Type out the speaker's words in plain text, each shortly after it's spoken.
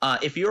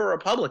if you're a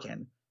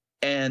Republican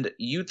and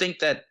you think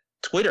that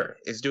Twitter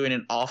is doing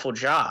an awful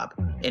job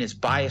and is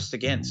biased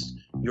against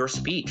your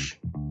speech,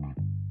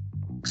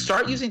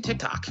 start using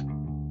TikTok.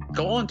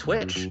 Go on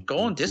Twitch. Go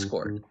on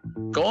Discord.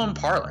 Go on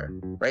Parler.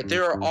 Right?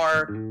 There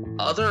are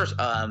other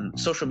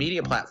social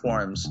media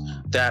platforms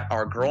that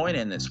are growing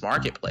in this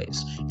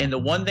marketplace. And the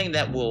one thing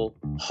that will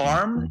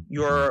harm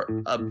your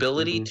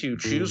ability to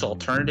choose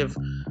alternative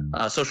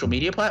social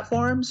media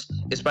platforms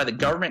is by the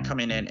government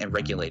coming in and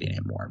regulating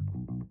it more.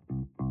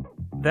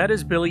 That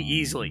is Billy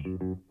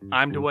Easley.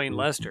 I'm Dwayne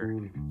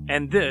Lester,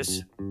 and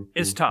this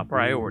is Top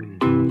Priority.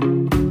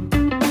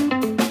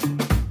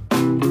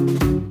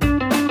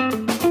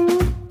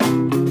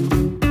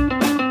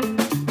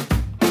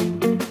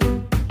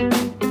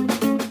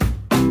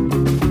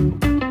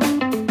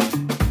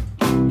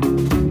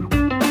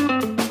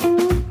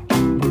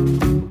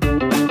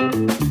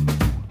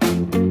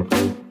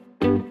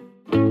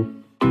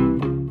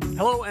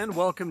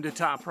 Welcome to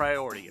Top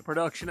Priority, a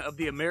production of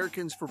the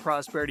Americans for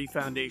Prosperity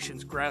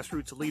Foundation's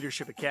Grassroots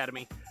Leadership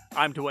Academy.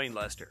 I'm Dwayne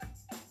Lester.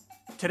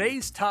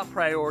 Today's top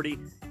priority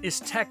is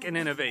tech and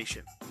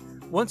innovation.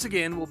 Once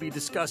again, we'll be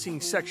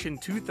discussing Section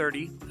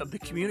 230 of the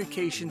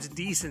Communications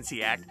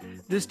Decency Act,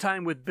 this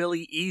time with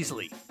Billy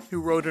Easley,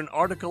 who wrote an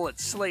article at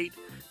Slate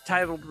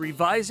titled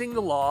 "Revising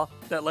the Law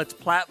That Lets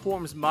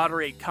Platforms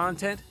Moderate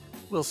Content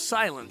Will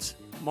Silence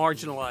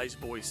Marginalized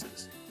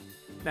Voices."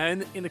 Now,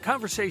 in the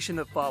conversation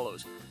that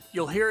follows,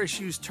 you'll hear us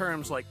use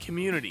terms like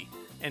community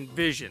and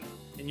vision,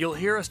 and you'll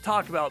hear us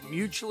talk about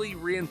mutually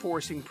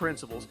reinforcing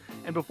principles.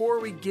 And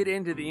before we get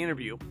into the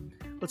interview,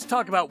 let's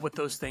talk about what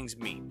those things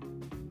mean.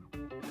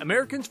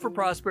 Americans for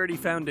Prosperity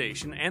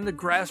Foundation and the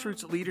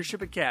Grassroots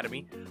Leadership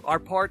Academy are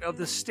part of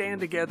the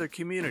Stand Together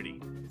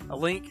community. A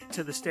link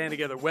to the Stand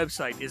Together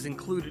website is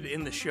included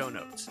in the show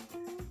notes.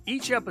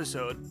 Each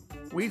episode,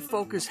 we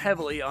focus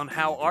heavily on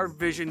how our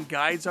vision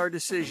guides our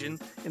decision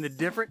in the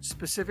different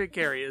specific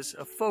areas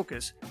of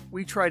focus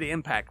we try to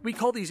impact. We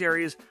call these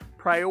areas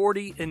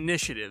priority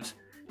initiatives,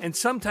 and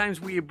sometimes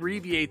we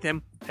abbreviate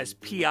them as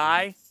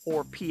PI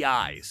or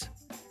PIs.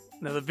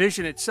 Now, the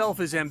vision itself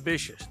is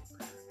ambitious.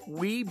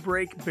 We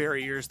break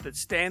barriers that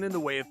stand in the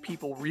way of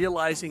people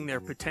realizing their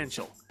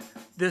potential.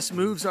 This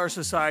moves our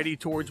society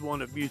towards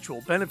one of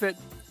mutual benefit,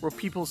 where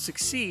people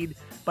succeed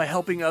by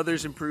helping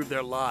others improve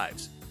their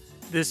lives.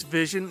 This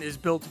vision is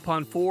built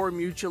upon 4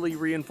 mutually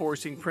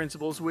reinforcing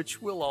principles,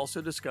 which we'll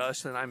also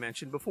discuss and I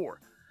mentioned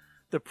before.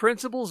 The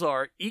principles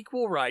are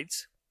equal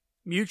rights,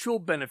 mutual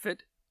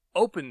benefit,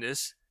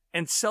 openness,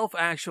 and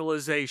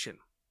self-actualization.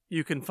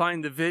 You can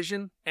find the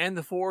vision and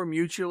the 4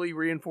 mutually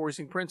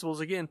reinforcing principles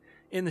again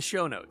in the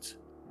show notes.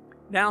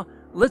 Now,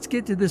 let's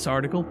get to this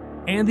article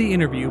and the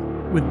interview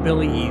with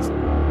Billy Easley.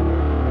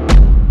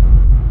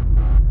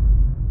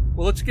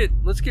 Well, let's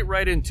get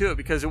right into it,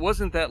 because it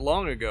wasn't that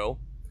long ago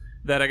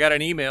that I got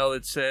an email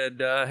that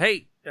said,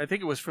 hey, I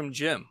think it was from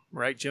Jim,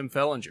 right? Jim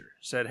Fellinger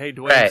said, hey,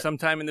 Dwayne, right,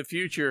 sometime in the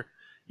future,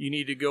 you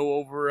need to go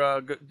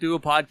over, do a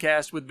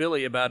podcast with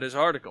Billy about his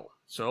article.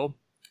 So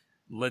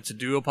let's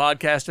do a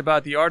podcast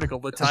about the article.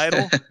 The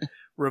title,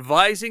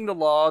 Revising the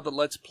Law That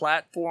Lets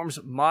Platforms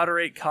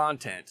Moderate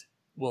Content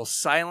Will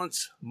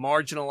Silence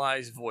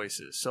Marginalized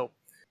Voices. So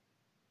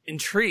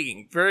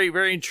intriguing, very,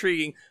 very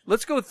intriguing.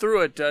 Let's go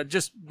through it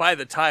just by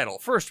the title.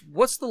 First,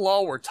 what's the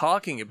law we're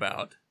talking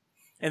about?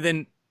 And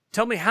then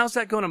tell me, how's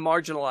that going to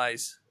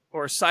marginalize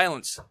or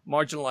silence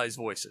marginalized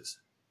voices?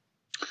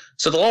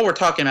 So the law we're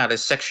talking about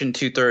is Section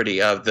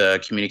 230 of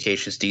the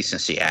Communications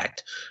Decency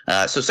Act.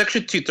 So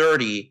Section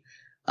 230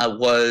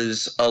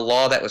 was a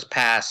law that was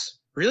passed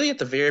really at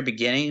the very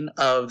beginning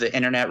of the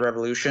internet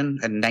revolution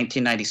in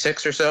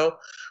 1996 or so.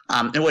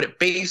 And what it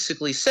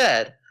basically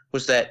said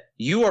was that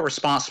you are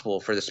responsible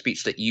for the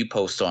speech that you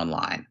post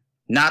online,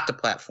 not the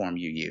platform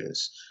you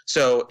use.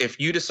 So if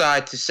you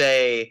decide to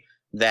say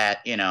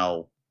that,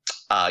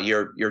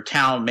 your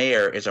town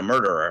mayor is a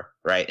murderer,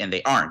 right, and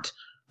they aren't,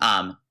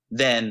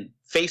 then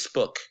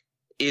Facebook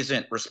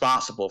isn't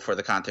responsible for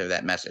the content of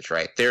that message,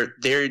 right?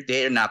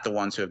 They're not the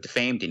ones who have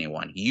defamed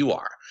anyone. You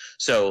are.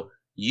 So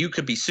you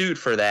could be sued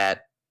for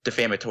that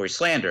defamatory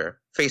slander.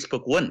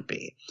 Facebook wouldn't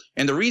be.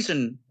 And the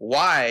reason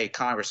why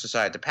Congress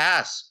decided to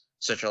pass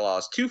such a law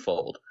is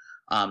twofold.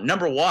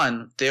 Number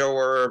one, there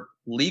were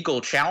legal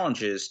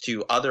challenges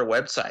to other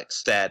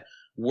websites that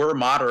were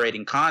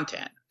moderating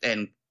content,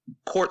 and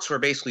courts were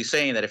basically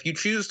saying that if you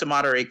choose to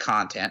moderate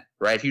content,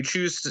 right, if you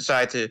choose to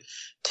decide to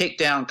take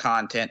down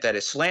content that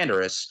is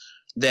slanderous,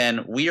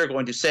 then we are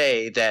going to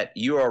say that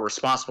you are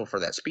responsible for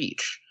that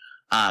speech.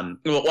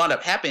 What wound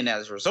up happening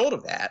as a result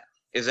of that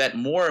is that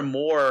more and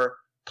more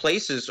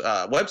places,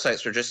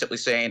 websites are just simply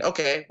saying,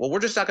 okay, well, we're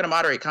just not going to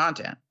moderate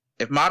content.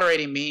 If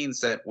moderating means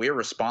that we're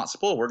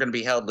responsible, we're going to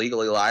be held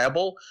legally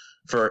liable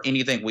for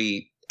anything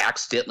we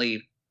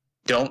accidentally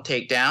don't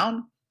take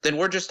down, then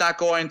we're just not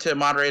going to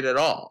moderate at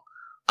all.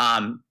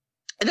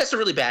 And that's a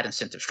really bad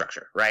incentive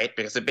structure, right?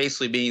 Because it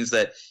basically means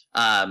that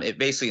it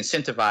basically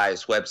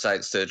incentivizes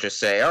websites to just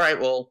say, all right,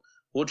 well,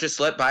 we'll just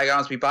let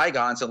bygones be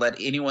bygones and let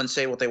anyone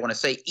say what they want to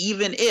say,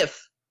 even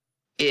if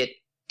it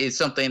is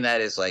something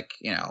that is like,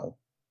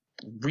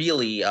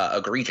 really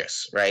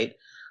egregious, right?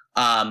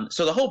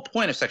 So the whole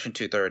point of Section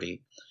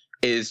 230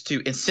 is to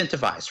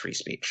incentivize free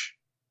speech,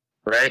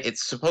 right?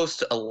 It's supposed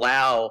to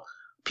allow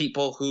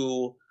people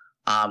who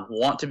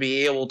want to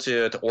be able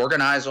to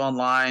organize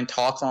online,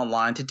 talk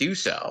online, to do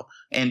so,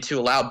 and to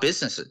allow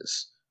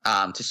businesses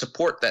to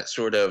support that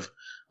sort of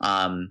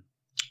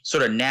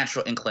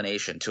natural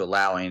inclination to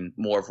allowing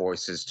more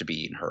voices to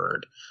be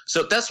heard.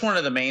 So that's one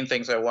of the main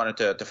things I wanted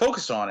to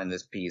focus on in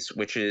this piece,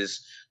 which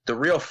is the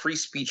real free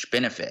speech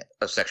benefit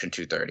of Section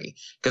 230.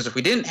 Because if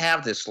we didn't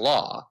have this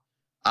law,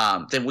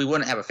 then we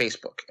wouldn't have a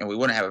Facebook and we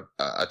wouldn't have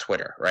a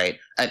Twitter, right?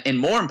 And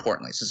more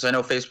importantly, since I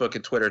know Facebook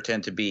and Twitter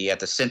tend to be at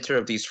the center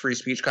of these free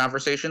speech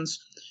conversations,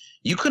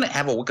 you couldn't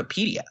have a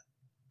Wikipedia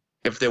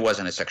if there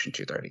wasn't a Section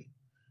 230,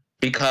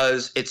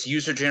 because it's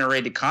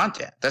user-generated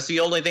content. That's the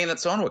only thing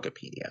that's on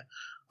Wikipedia.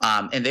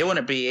 And they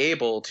wouldn't be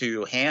able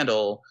to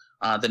handle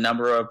the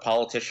number of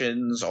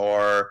politicians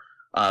or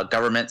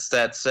governments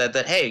that said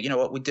that, hey, you know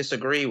what, we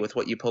disagree with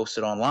what you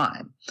posted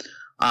online.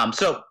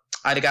 So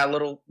I got a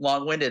little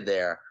long-winded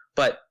there,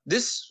 but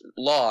this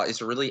law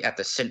is really at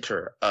the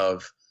center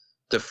of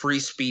the free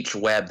speech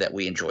web that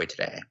we enjoy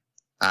today.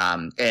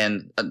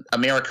 And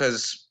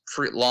America's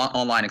free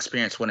online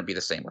experience wouldn't be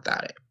the same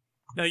without it.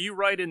 Now, you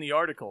write in the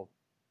article,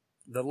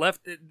 the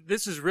left,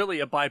 this is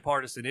really a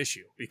bipartisan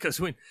issue, because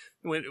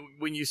when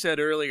you said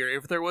earlier,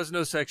 if there was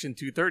no Section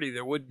 230,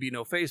 there would be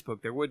no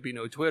Facebook, there would be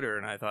no Twitter,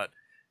 and I thought,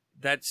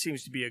 that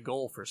seems to be a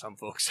goal for some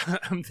folks.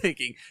 I'm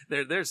thinking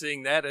they're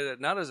seeing that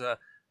not as a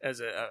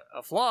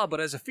flaw, but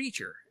as a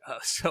feature.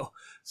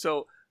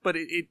 But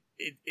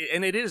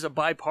it is a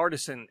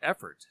bipartisan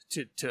effort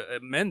to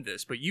amend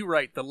this. But you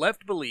write, the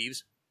left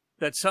believes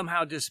that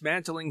somehow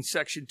dismantling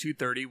Section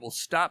 230 will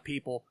stop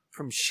people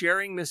from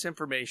sharing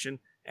misinformation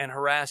and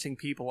harassing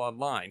people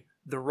online.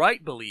 The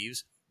right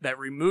believes that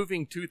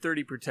removing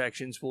 230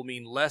 protections will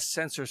mean less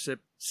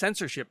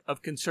censorship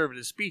of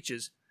conservative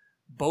speeches.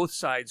 Both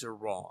sides are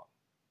wrong.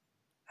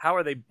 How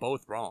are they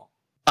both wrong?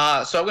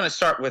 So I'm going to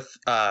start with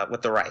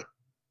the right.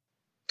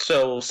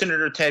 So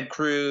Senator Ted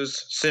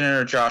Cruz,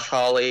 Senator Josh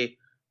Hawley,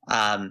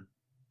 and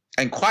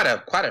quite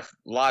a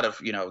lot of,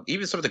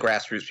 even some of the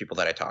grassroots people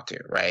that I talk to,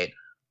 right,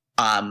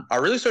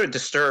 are really sort of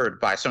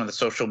disturbed by some of the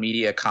social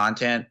media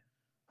content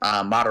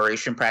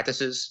moderation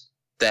practices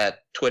that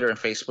Twitter and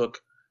Facebook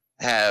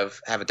have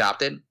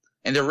adopted.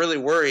 And they're really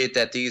worried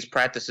that these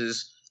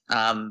practices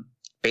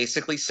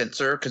basically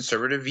censor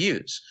conservative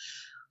views.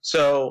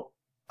 So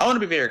I want to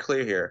be very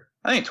clear here.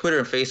 I think Twitter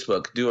and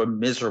Facebook do a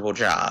miserable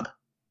job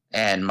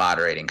in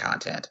moderating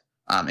content.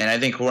 And I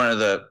think one of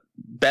the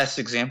best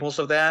examples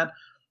of that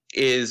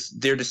is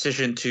their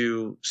decision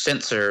to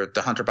censor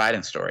the Hunter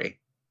Biden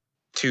story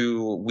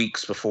 2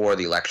 weeks before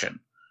the election,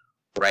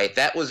 right?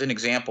 That was an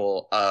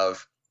example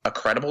of a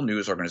credible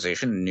news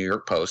organization, the New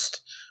York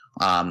Post,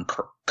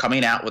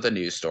 coming out with a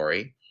news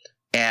story,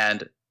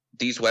 and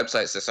these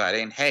websites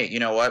deciding, hey, you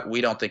know what?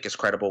 We don't think it's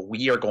credible.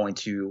 We are going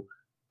to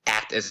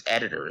act as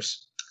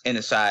editors and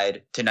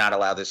decide to not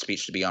allow this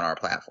speech to be on our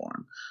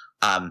platform.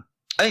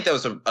 I think that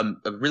was a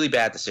really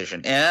bad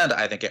decision, and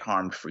I think it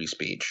harmed free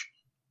speech.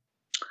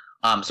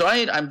 So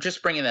I'm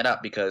just bringing that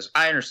up because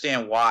I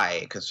understand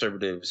why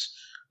conservatives,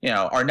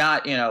 are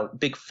not,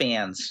 big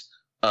fans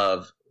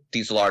of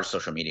these large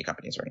social media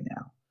companies right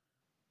now.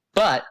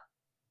 But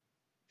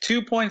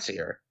 2 points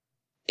here.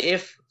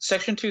 If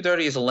Section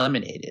 230 is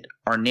eliminated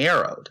or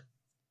narrowed,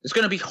 it's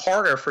going to be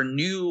harder for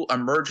new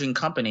emerging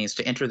companies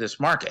to enter this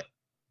market.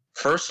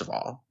 First of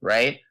all,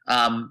 right?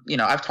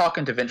 I've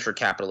talked to venture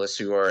capitalists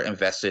who are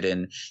invested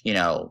in,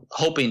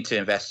 hoping to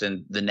invest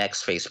in the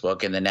next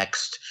Facebook and the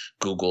next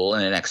Google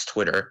and the next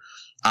Twitter.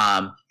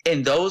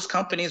 And those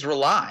companies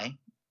rely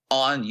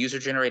on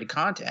user-generated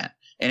content.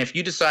 And if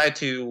you decide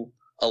to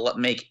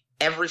make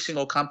every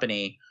single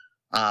company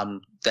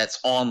that's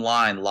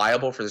online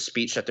liable for the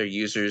speech that their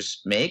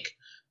users make,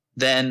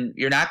 then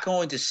you're not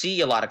going to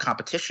see a lot of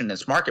competition in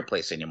this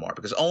marketplace anymore,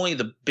 because only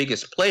the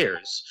biggest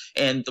players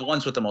and the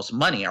ones with the most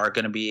money are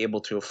going to be able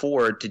to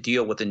afford to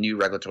deal with the new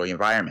regulatory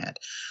environment.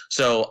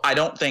 So I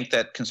don't think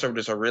that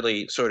conservatives are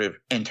really sort of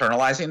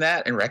internalizing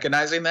that and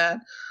recognizing that.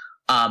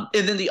 And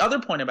then the other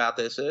point about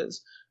this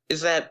is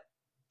that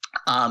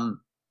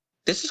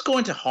this is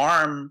going to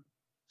harm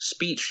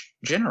speech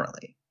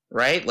generally,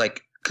 right?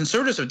 Like,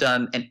 conservatives have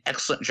done an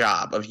excellent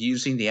job of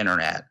using the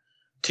internet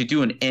to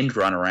do an end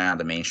run around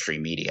the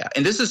mainstream media.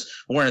 And this is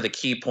one of the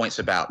key points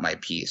about my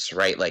piece,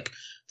 right? Like,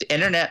 the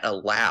internet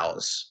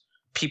allows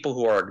people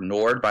who are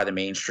ignored by the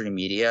mainstream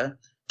media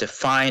to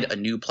find a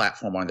new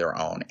platform on their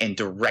own and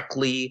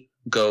directly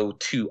go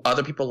to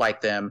other people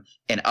like them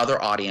and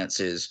other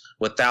audiences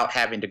without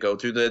having to go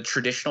through the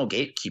traditional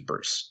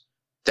gatekeepers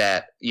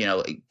that,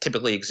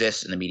 typically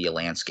exist in the media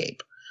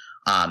landscape.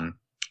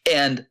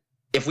 And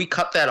if we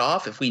cut that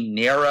off, if we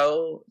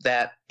narrow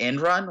that end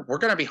run, we're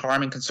going to be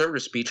harming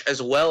conservative speech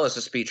as well as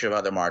the speech of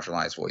other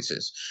marginalized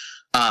voices.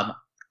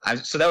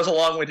 So that was a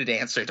long-winded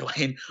answer,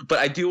 Dwayne, but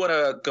I do want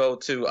to go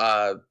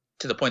to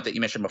the point that you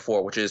mentioned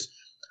before, which is,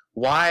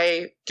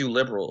 why do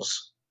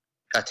liberals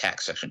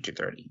attack Section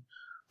 230.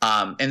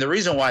 And the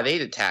reason why they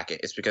attack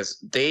it is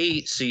because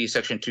they see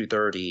Section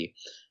 230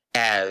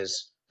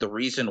 as the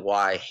reason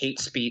why hate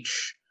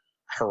speech,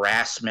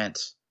 harassment,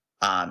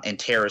 and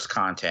terrorist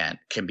content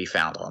can be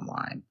found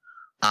online.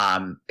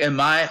 And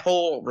my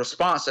whole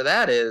response to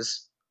that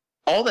is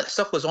all that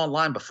stuff was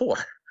online before,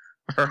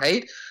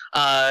 right?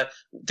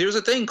 There's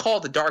a thing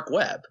called the dark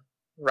web,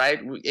 right?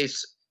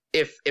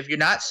 If you're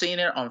not seeing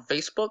it on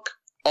Facebook,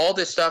 all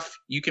this stuff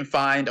you can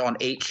find on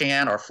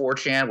 8chan or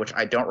 4chan, which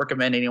I don't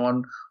recommend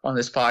anyone on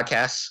this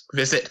podcast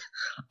visit,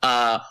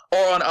 or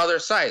on other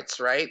sites,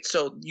 right?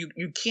 So you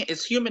can't.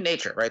 It's human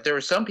nature, right? There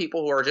are some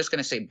people who are just going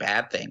to say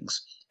bad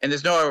things, and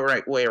there's no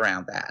right way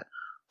around that.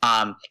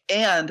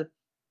 And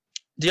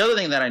the other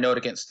thing that I note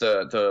against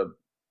the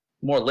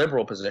more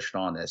liberal position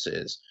on this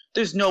is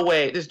there's no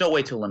way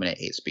to eliminate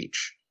hate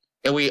speech.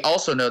 And we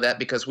also know that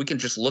because we can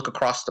just look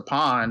across the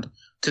pond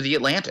to the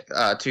Atlantic,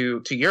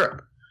 to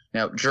Europe.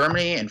 Now,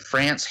 Germany and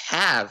France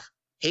have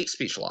hate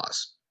speech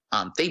laws.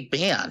 They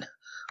ban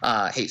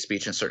hate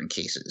speech in certain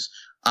cases.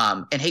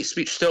 And hate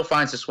speech still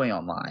finds its way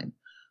online.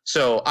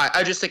 So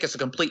I just think it's a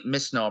complete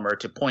misnomer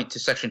to point to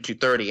Section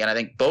 230. And I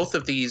think both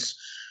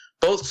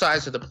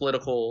sides of the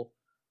political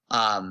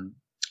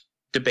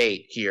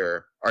debate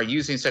here are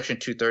using Section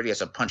 230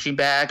 as a punching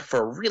bag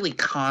for a really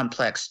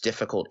complex,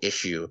 difficult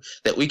issue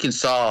that we can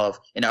solve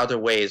in other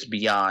ways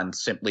beyond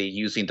simply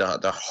using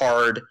the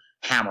hard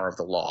hammer of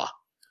the law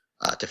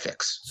to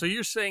fix. So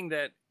you're saying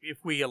that if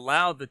we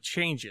allow the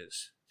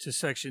changes to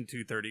Section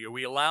 230, or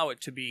we allow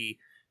it to be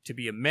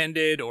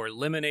amended or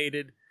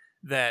eliminated,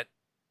 that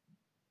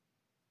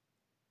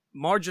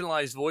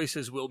marginalized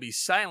voices will be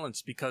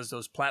silenced because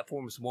those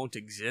platforms won't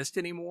exist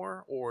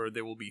anymore, or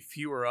there will be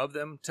fewer of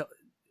them?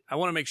 I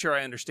want to make sure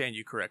I understand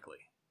you correctly.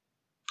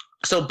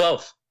 So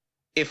both.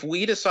 If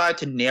we decide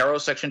to narrow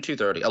Section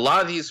 230, a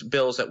lot of these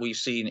bills that we've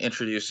seen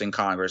introduced in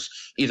Congress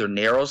either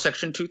narrow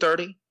Section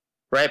 230,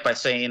 right, by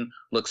saying,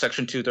 look,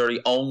 Section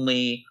 230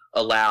 only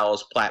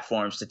allows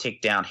platforms to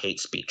take down hate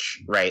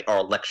speech, right, or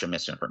election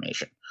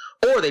misinformation,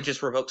 or they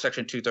just revoke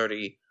Section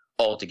 230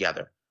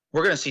 altogether.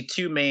 We're going to see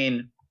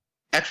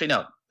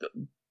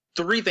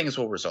three things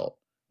will result.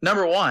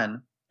 Number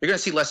one, you're going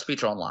to see less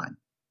speech online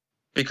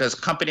because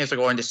companies are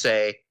going to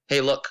say, hey,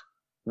 look,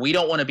 we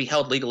don't want to be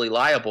held legally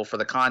liable for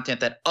the content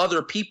that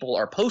other people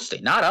are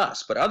posting, not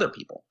us, but other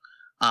people.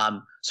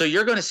 So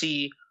you're going to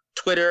see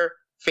Twitter,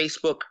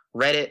 Facebook,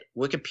 Reddit,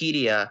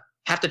 Wikipedia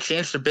have to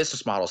change their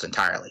business models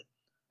entirely,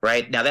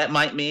 right? Now, that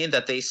might mean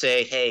that they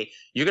say, hey,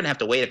 you're going to have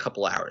to wait a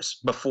couple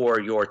hours before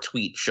your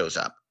tweet shows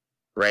up,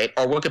 right?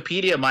 Or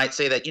Wikipedia might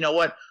say that, you know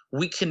what,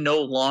 we can no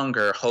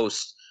longer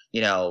host,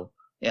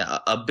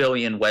 a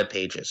billion web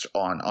pages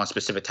on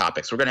specific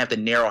topics. We're going to have to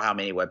narrow how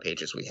many web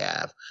pages we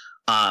have.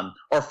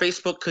 Or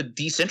Facebook could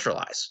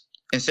decentralize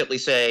and simply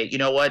say, you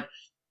know what,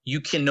 you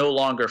can no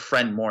longer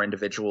friend more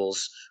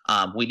individuals.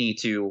 We need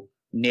to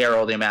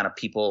narrow the amount of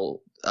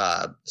people.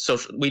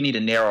 We need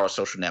to narrow our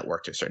social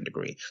network to a certain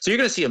degree. So you're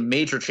going to see a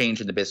major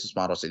change in the business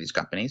models of these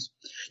companies.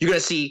 You're going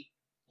to see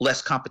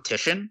less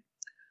competition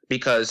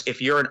because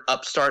if you're an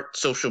upstart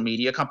social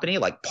media company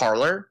like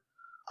Parler,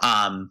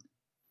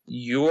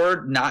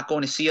 you're not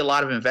going to see a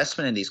lot of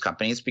investment in these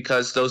companies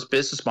because those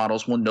business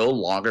models will no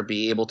longer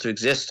be able to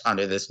exist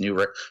under this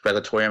new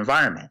regulatory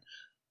environment.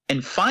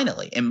 And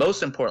finally, and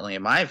most importantly,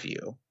 in my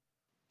view,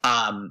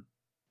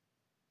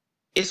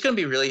 it's going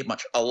to be really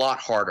a lot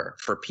harder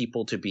for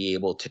people to be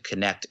able to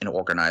connect and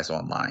organize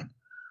online.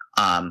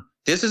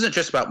 This isn't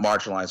just about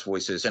marginalized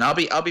voices, and I'll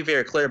be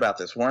very clear about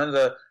this. One of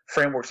the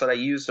frameworks that I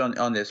used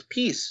on this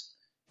piece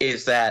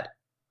is that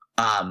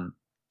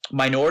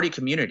minority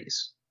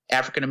communities,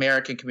 African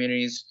American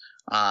communities,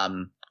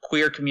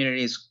 queer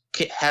communities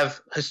have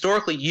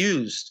historically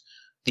used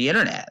the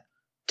internet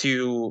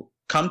to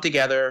come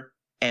together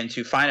and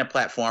to find a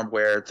platform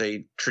where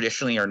they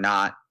traditionally are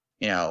not,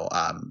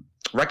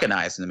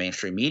 recognized in the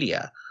mainstream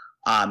media.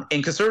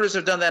 And conservatives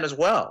have done that as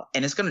well.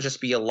 And it's going to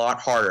just be a lot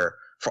harder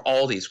for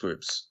all these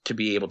groups to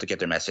be able to get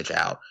their message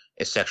out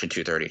if Section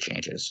 230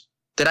 changes.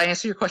 Did I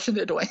answer your question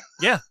there, Dwayne?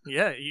 Yeah,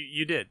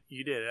 you did.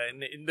 You did.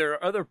 And there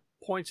are other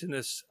points in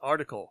this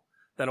article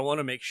that I want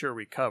to make sure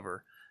we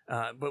cover.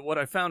 But what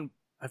I found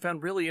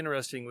really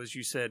interesting was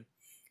you said,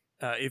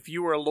 if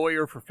you were a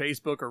lawyer for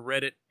Facebook or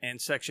Reddit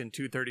and Section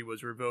 230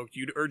 was revoked,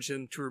 you'd urge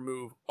them to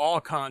remove all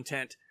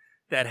content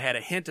that had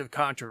a hint of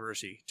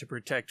controversy to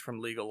protect from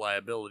legal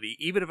liability,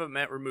 even if it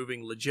meant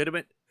removing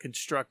legitimate,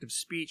 constructive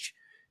speech,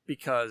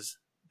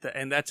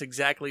 and that's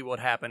exactly what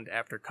happened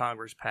after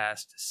Congress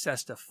passed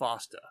Sesta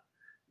Fosta.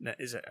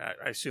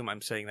 I assume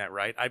I'm saying that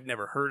right. I've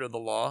never heard of the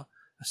law,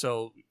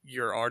 so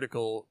your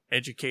article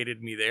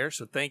educated me there,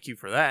 so thank you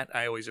for that.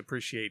 I always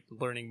appreciate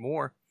learning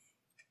more.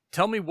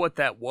 Tell me what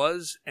that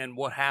was and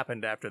what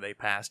happened after they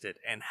passed it,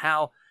 and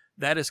how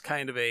that is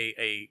kind of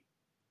a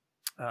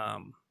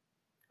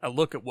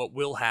look at what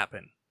will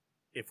happen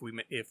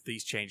if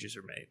these changes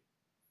are made.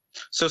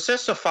 So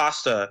Sesta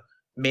Fosta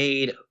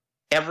made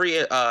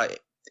every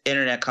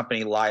internet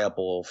company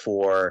liable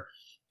for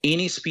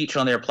any speech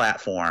on their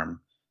platform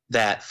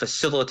that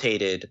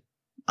facilitated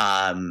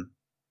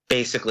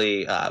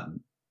basically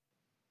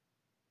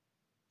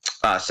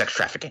sex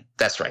trafficking.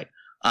 That's right.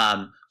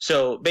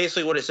 So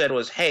basically what it said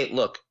was, hey,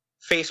 look,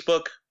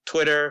 Facebook,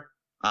 Twitter,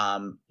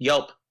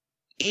 Yelp,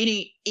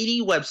 any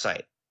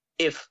website,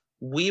 if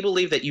we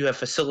believe that you have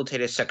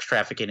facilitated sex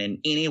trafficking in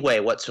any way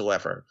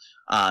whatsoever,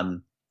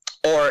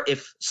 or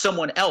if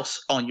someone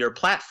else on your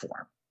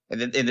platform,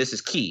 and this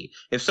is key,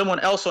 if someone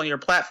else on your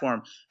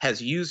platform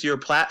has used your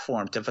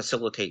platform to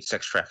facilitate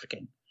sex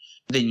trafficking,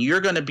 then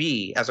you're going to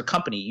be, as a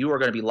company, you are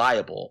going to be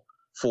liable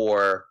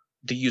for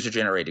the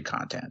user-generated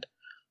content.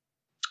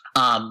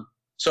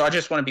 So I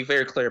just want to be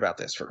very clear about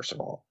this, first of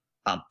all.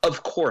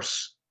 Of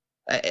course,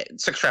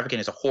 sex trafficking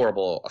is a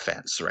horrible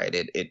offense, right?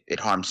 It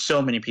harms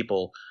so many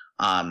people.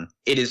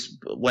 It is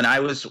when I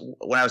was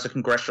a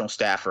congressional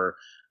staffer,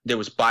 there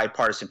was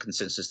bipartisan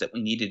consensus that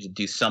we needed to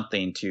do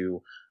something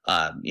to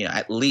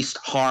at least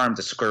harm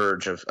the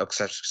scourge of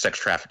sex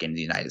trafficking in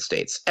the United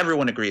States.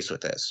 Everyone agrees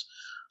with this.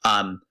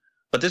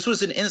 But this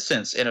was an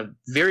instance in a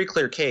very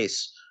clear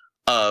case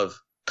of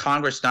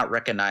Congress not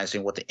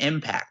recognizing what the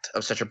impact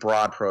of such a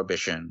broad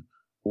prohibition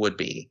would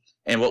be.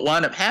 And what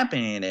wound up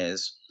happening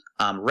is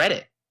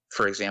Reddit,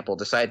 for example,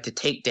 decided to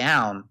take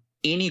down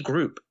any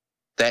group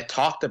that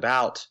talked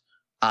about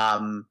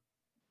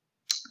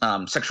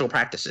sexual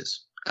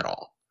practices at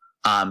all.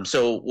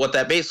 So what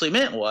that basically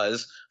meant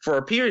was, for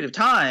a period of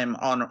time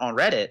on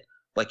Reddit,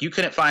 like, you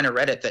couldn't find a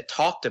Reddit that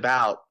talked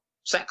about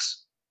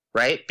sex,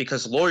 right?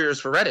 Because lawyers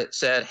for Reddit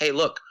said, hey,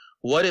 look,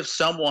 what if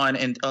someone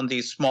on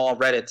these small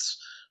Reddits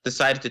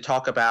decided to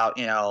talk about,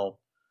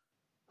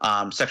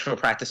 sexual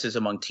practices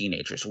among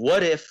teenagers?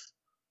 What if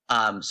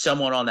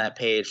someone on that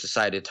page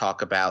decided to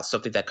talk about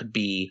something that could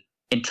be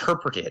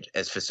interpreted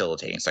as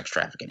facilitating sex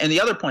trafficking? And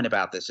the other point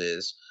about this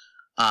is,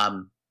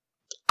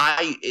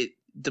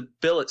 the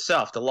bill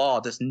itself, the law,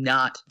 does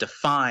not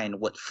define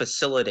what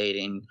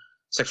facilitating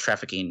sex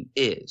trafficking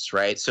is,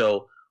 right?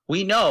 So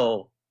we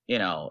know,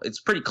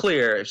 it's pretty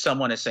clear if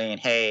someone is saying,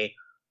 hey,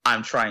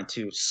 I'm trying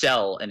to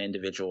sell an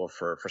individual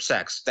for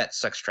sex,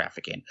 that's sex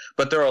trafficking.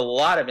 But there are a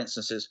lot of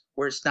instances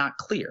where it's not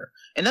clear.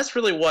 And that's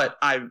really what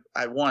I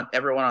want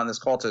everyone on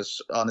this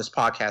on this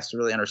podcast to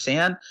really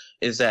understand,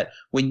 is that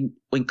when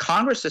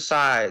Congress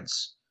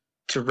decides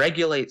to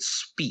regulate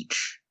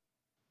speech,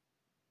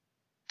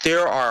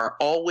 there are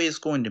always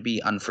going to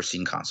be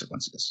unforeseen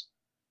consequences.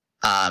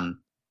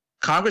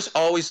 Congress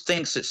always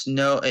thinks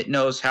it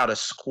knows how to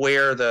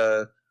square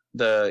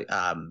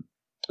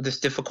this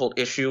difficult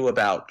issue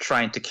about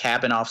trying to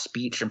cabin off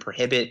speech and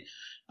prohibit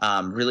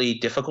really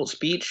difficult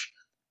speech,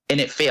 and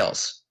it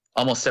fails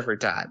almost every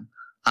time.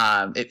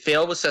 It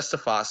failed with Sesta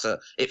Fossa.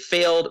 It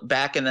failed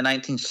back in the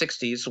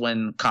 1960s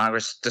when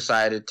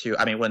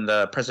when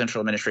the presidential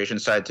administration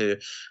decided to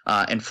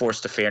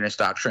enforce the Fairness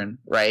Doctrine,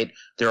 right?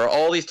 There are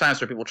all these times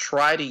where people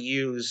try to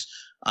use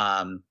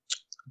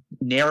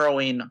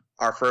narrowing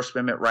our First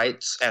Amendment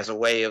rights as a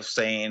way of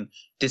saying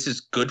this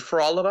is good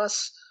for all of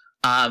us.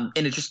 And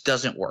it just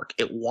doesn't work.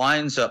 It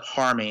winds up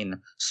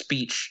harming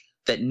speech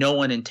that no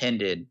one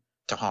intended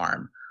to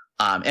harm.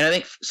 And I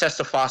think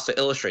Sesta Fossa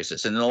illustrates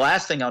this. And the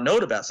last thing I'll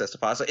note about Sesta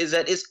Fossa is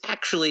that it's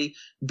actually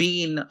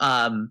being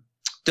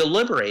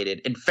deliberated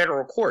in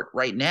federal court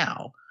right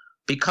now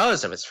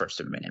because of its First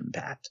Amendment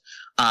impact.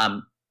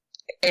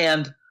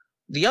 And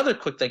the other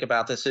quick thing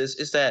about this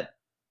is that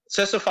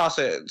Sesta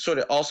Fossa sort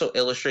of also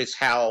illustrates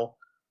how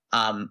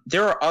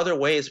there are other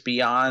ways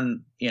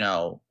beyond,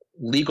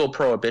 legal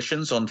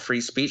prohibitions on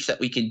free speech that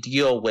we can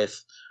deal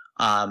with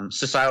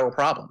societal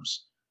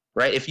problems,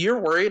 right? If you're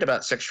worried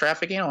about sex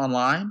trafficking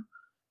online,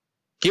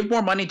 give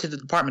more money to the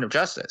Department of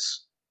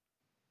Justice,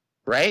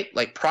 right?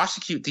 Like,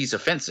 prosecute these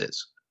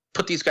offenses,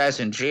 put these guys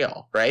in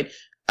jail, right?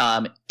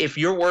 If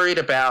you're worried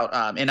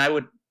about, and I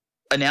would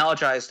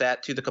analogize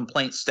that to the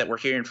complaints that we're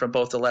hearing from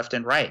both the left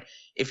and right.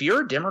 If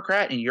you're a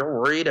Democrat and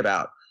you're worried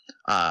about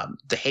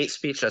the hate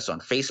speech that's on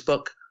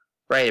Facebook,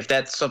 right? If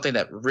that's something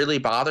that really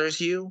bothers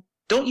you,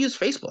 don't use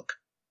Facebook,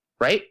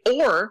 right?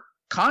 Or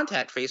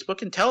contact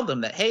Facebook and tell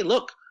them that, hey,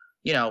 look,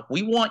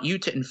 we want you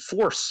to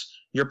enforce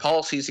your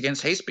policies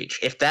against hate speech,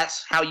 if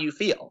that's how you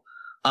feel.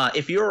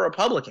 If you're a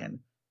Republican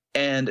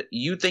and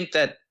you think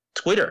that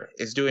Twitter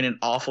is doing an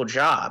awful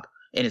job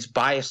and is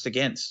biased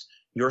against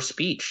your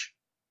speech,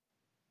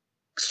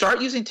 start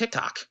using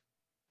TikTok.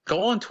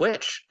 Go on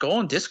Twitch. Go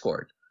on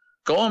Discord.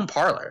 Go on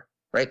Parler,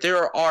 right?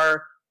 There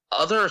are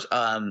other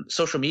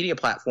social media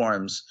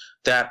platforms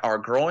that are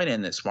growing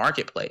in this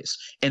marketplace.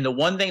 And the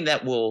one thing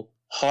that will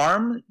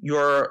harm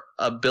your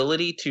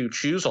ability to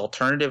choose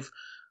alternative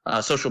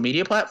social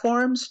media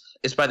platforms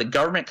is by the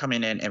government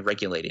coming in and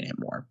regulating it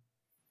more.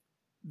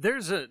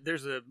 There's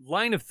a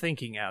line of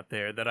thinking out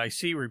there that I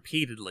see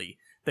repeatedly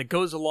that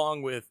goes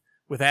along with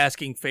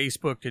asking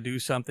Facebook to do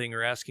something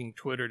or asking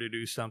Twitter to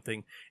do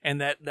something. And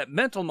that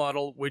mental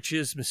model, which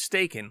is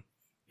mistaken,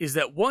 is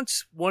that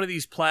once one of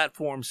these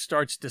platforms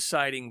starts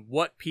deciding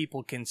what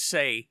people can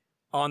say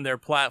on their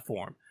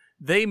platform,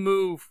 they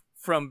move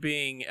from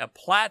being a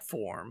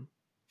platform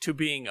to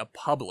being a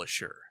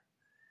publisher.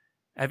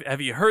 Have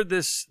you heard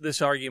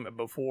this argument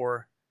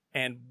before?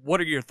 And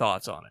what are your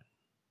thoughts on it?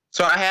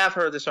 So I have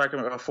heard this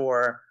argument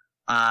before,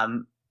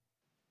 and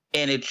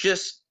it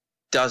just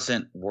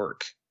doesn't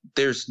work.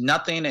 There's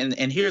nothing,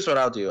 and here's what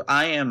I'll do.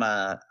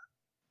 And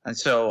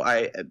so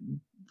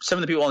some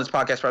of the people on this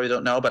podcast probably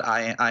don't know, but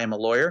I am a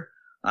lawyer.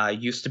 I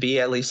used to be,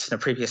 at least in a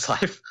previous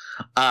life.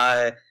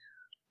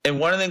 And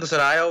one of the things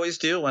that I always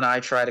do when I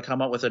try to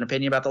come up with an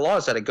opinion about the law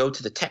is that I go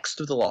to the text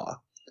of the law.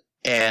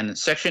 And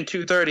Section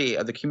 230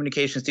 of the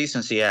Communications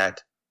Decency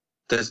Act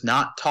does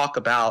not talk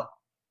about,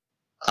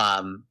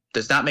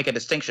 does not make a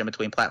distinction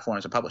between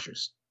platforms and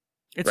publishers.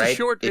 It's right?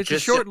 a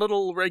short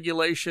little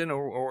regulation,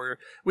 or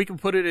we can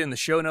put it in the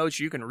show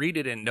notes. You can read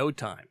it in no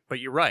time. But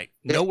you're right.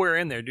 Nowhere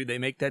in there do they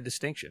make that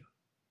distinction.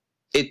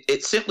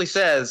 It simply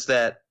says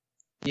that,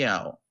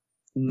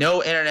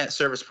 no internet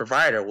service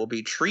provider will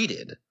be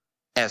treated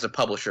as a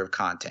publisher of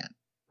content,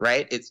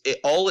 right?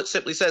 All it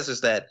simply says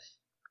is that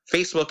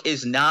Facebook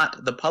is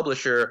not the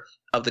publisher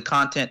of the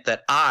content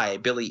that I,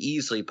 Billy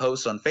Easley,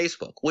 post on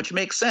Facebook, which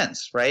makes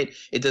sense, right?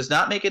 It does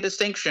not make a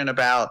distinction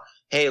about,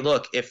 hey,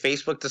 look, if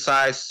Facebook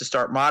decides to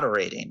start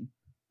moderating,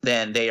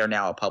 then they are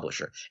now a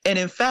publisher. And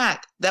in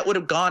fact, that would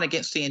have gone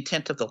against the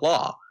intent of the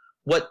law.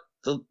 What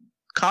the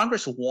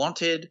Congress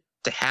wanted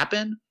to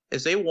happen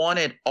is they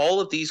wanted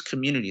all of these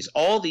communities,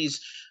 all these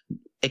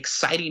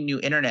exciting new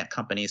internet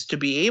companies to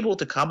be able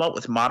to come up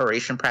with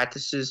moderation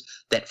practices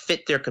that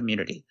fit their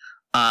community.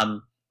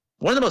 One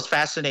of the most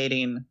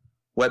fascinating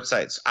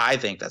websites I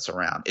think that's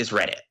around is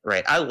Reddit,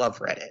 right? I love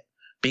Reddit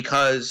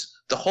because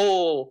the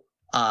whole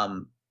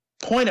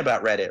point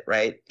about Reddit,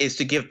 right, is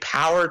to give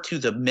power to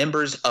the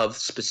members of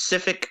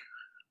specific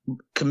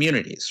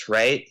communities,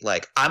 right?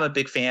 Like I'm a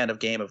big fan of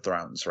Game of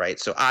Thrones, right?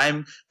 So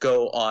I'm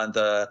go on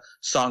the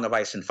Song of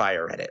Ice and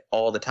Fire Reddit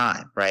all the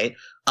time, right?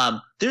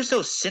 There's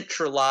no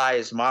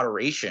centralized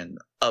moderation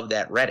of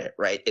that Reddit,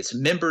 right? It's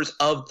members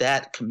of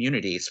that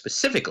community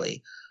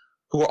specifically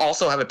who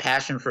also have a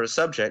passion for a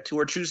subject who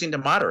are choosing to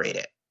moderate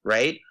it,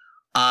 right?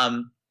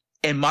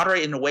 And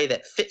moderate in a way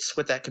that fits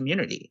with that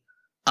community.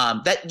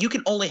 That you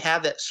can only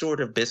have that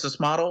sort of business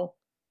model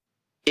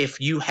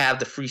if you have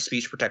the free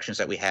speech protections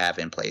that we have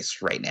in place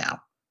right now,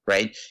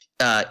 right?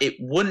 It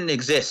wouldn't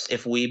exist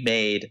if we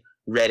made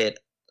Reddit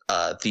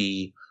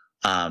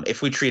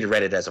if we treated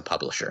Reddit as a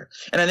publisher.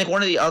 And I think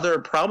one of the other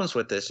problems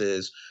with this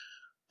is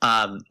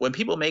when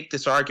people make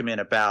this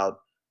argument about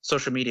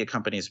social media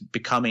companies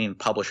becoming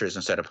publishers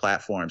instead of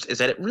platforms, is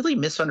that it really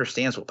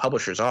misunderstands what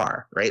publishers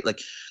are, right? Like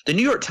the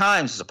New York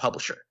Times is a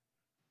publisher,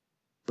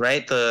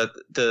 right?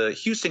 The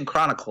Houston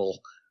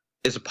Chronicle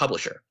is a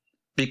publisher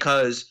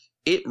because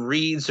it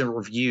reads and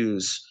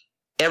reviews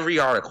every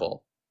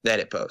article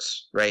that it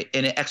posts, right?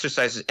 And it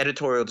exercises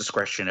editorial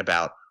discretion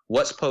about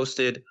what's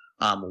posted,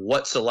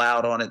 what's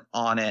allowed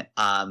on it,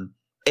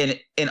 and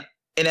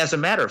as a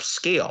matter of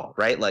scale,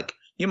 right? Like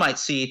you might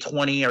see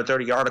 20 or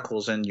 30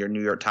 articles in your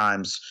New York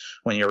Times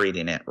when you're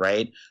reading it,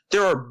 right?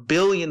 There are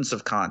billions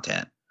of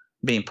content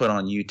being put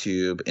on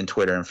YouTube and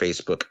Twitter and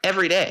Facebook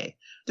every day.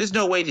 There's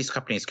no way these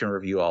companies can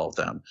review all of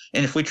them.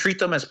 And if we treat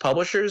them as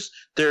publishers,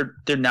 they're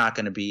not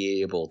going to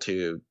be able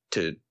to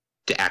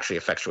actually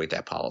effectuate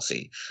that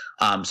policy.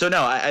 So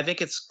no, I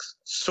think it's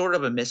sort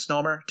of a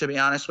misnomer, to be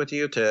honest with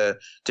you, to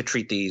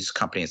treat these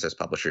companies as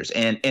publishers,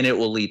 and it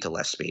will lead to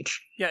less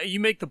speech. Yeah, you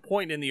make the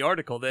point in the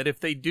article that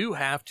if they do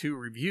have to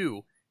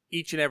review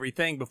each and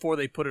everything before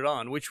they put it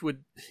on, which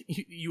would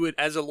you would,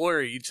 as a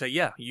lawyer, you'd say,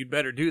 yeah, you'd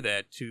better do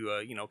that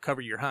to cover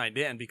your hind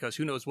end, because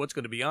who knows what's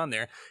going to be on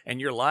there,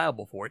 and you're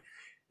liable for it.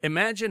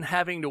 Imagine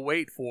having to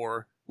wait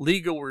for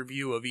legal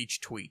review of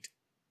each tweet.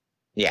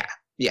 Yeah,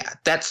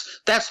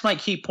 that's my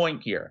key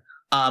point here.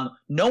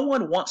 No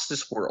one wants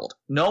this world.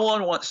 No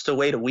one wants to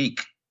wait a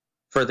week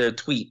for their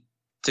tweet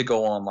to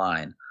go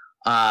online.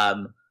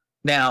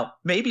 Now,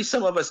 maybe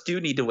some of us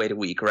do need to wait a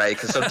week, right?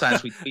 Because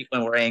sometimes we tweet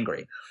when we're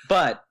angry.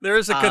 But there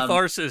is a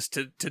catharsis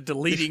to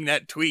deleting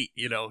that tweet.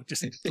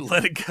 Just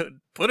let it go,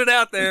 put it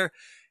out there,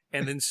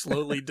 and then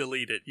slowly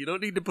delete it. You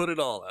don't need to put it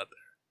all out there.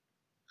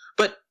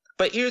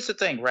 But here's the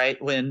thing, right?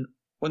 When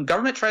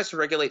government tries to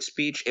regulate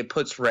speech, it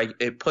puts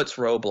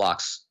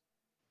roadblocks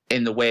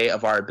in the way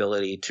of our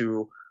ability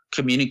to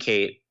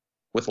communicate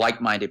with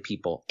like-minded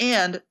people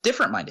and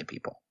different-minded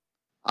people.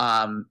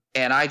 And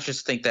I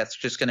just think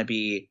there's going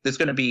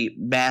to be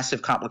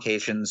massive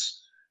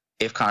complications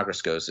if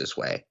Congress goes this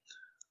way.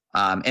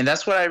 And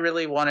that's what I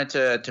really wanted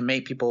to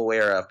make people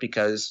aware of,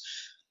 because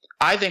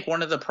I think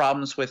one of the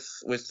problems with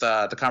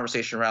the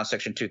conversation around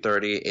Section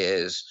 230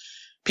 is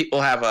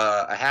people have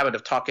a habit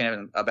of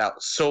talking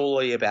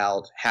solely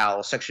about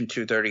how Section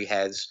 230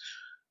 has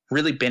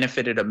really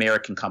benefited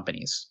American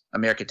companies,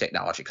 American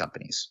technology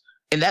companies.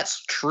 And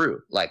that's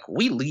true. Like,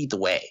 we lead the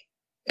way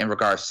in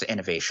regards to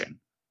innovation.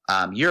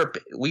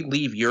 We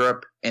leave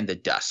Europe in the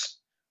dust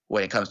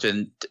when it comes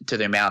to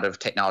the amount of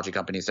technology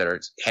companies that are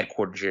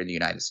headquartered here in the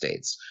United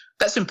States.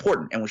 That's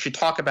important, and we should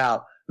talk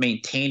about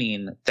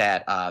maintaining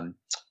that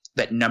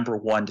number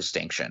one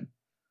distinction.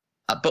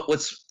 But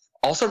what's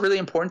also really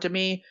important to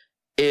me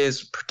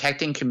is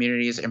protecting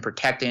communities and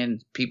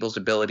protecting people's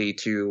ability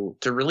to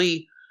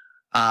really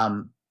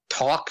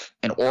talk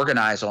and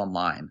organize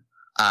online.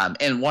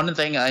 And one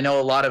thing I know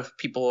a lot of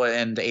people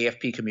in the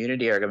AFP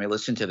community are going to be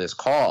listening to this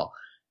call.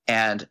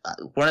 And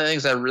one of the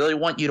things I really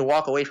want you to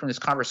walk away from this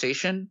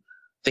conversation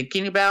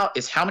thinking about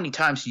is how many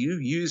times you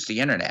use the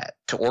internet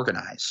to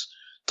organize,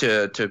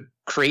 to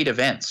create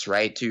events,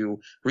 right? To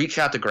reach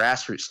out to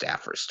grassroots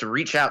staffers, to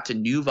reach out to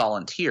new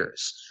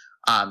volunteers.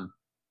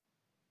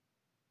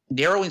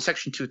 Narrowing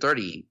Section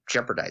 230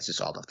 jeopardizes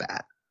all of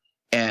that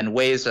in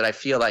ways that I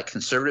feel like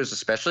conservatives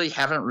especially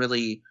haven't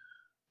really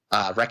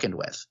reckoned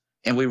with.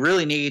 And we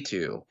really need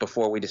to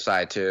before we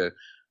decide to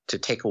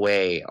take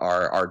away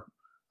our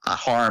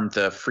harm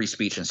the free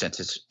speech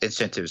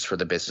incentives for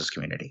the business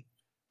community.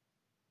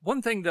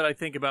 One thing that I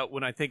think about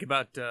when I think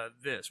about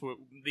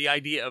the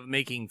idea of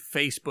making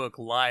Facebook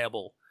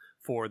liable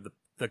for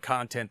the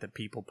content that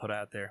people put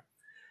out there,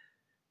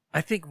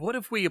 I think, what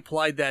if we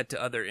applied that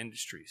to other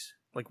industries?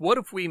 Like, what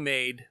if we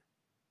made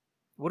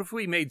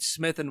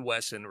Smith &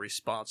 Wesson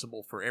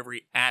responsible for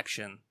every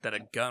action that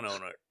a gun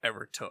owner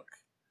ever took?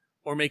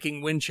 Or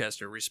making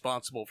Winchester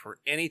responsible for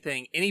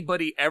anything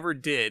anybody ever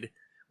did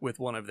with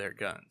one of their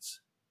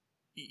guns?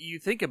 You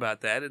think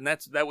about that, and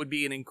that would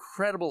be an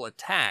incredible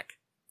attack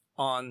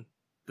on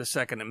the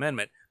Second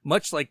Amendment,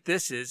 much like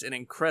this is an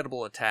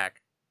incredible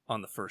attack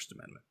on the First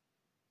Amendment.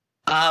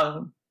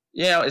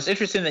 It's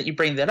interesting that you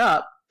bring that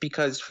up,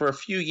 because for a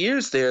few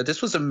years there,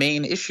 this was a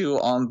main issue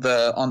on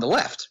the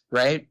left,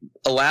 right?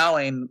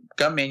 Allowing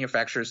gun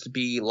manufacturers to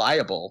be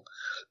liable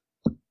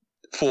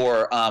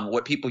for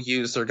what people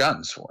use their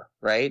guns for,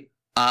 right?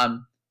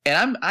 And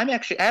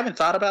I haven't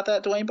thought about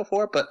that, Dwayne,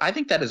 before, but I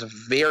think that is a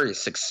very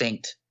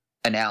succinct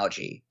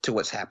analogy to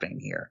what's happening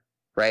here,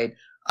 right?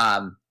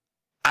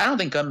 I don't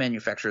think gun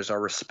manufacturers are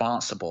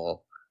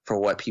responsible for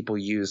what people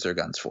use their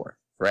guns for,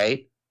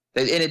 right?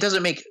 And it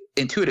doesn't make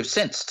intuitive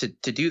sense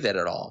to do that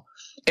at all.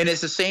 And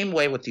it's the same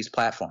way with these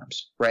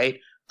platforms, right?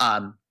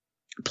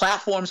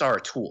 Platforms are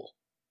a tool.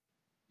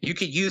 You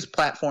can use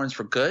platforms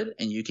for good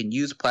and you can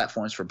use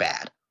platforms for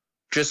bad,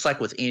 just like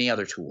with any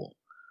other tool.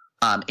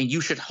 And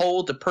you should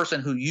hold the person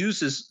who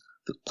uses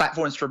the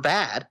platforms for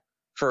bad,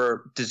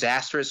 for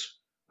disastrous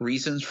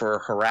reasons, for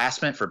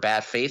harassment, for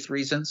bad faith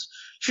reasons,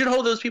 you should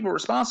hold those people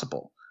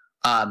responsible.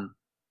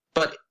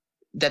 But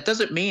that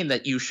doesn't mean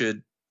that you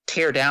should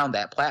tear down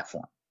that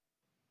platform.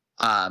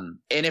 And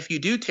if you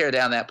do tear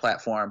down that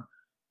platform,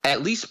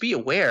 at least be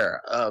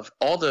aware of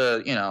all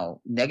the,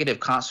 negative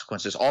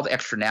consequences, all the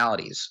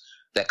externalities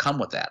that come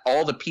with that,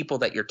 all the people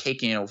that you're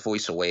taking a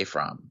voice away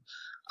from.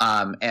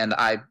 And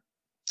I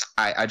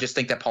just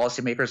think that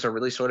policymakers are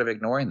really sort of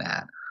ignoring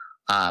that.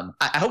 I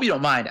hope you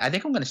don't mind. I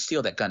think I'm going to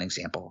steal that gun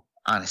example,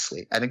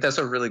 honestly. I think that's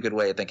a really good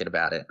way of thinking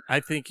about it. I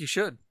think you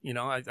should.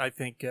 I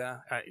think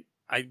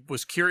I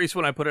was curious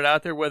when I put it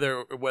out there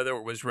whether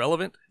it was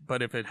relevant,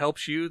 but if it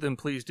helps you, then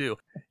please do.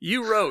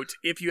 You wrote,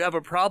 if you have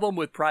a problem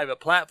with private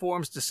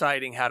platforms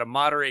deciding how to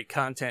moderate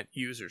content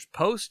users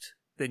post,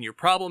 then your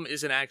problem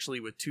isn't actually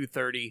with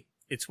 230,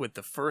 it's with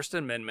the First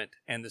Amendment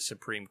and the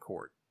Supreme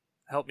Court.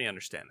 Help me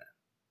understand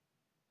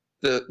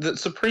that. The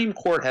Supreme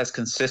Court has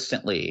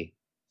consistently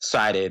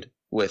sided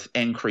with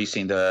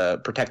protecting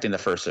the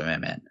First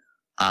Amendment.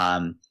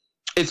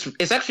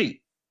 It's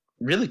actually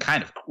really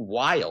kind of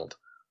wild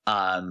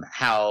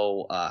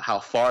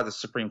how far the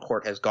Supreme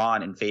Court has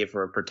gone in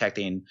favor of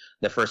protecting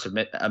the First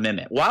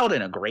Amendment. Wild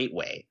in a great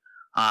way.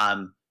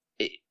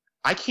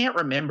 I can't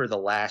remember the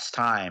last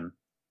time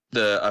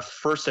a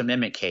First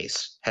Amendment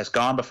case has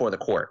gone before the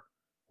court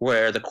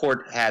where the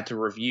court had to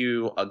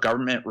review a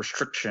government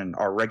restriction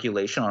or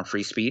regulation on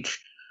free speech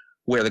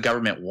where the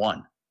government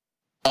won.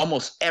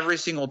 Almost every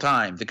single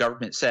time the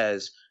government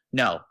says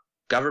no.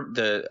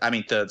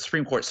 The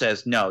Supreme Court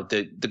says no,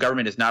 the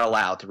government is not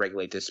allowed to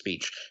regulate this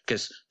speech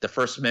because the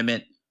First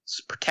Amendment's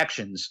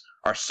protections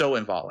are so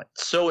involved,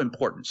 so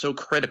important, so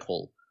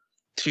critical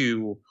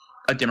to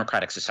a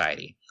democratic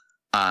society.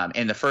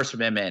 And the First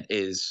Amendment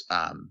is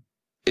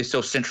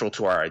so central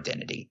to our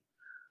identity.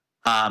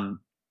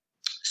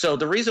 So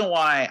the reason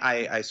why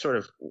I sort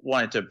of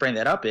wanted to bring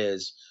that up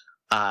is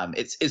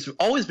it's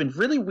always been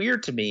really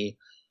weird to me.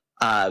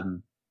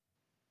 The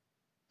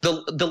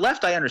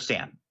left, I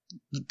understand.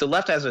 The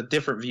left has a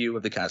different view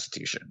of the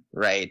Constitution,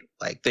 right?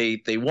 Like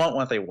they want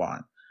what they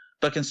want.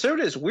 But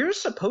conservatives, we're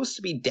supposed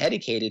to be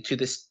dedicated to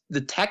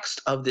the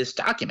text of this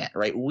document,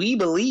 right? We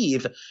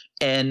believe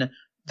in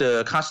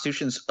the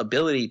Constitution's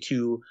ability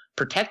to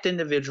protect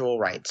individual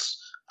rights.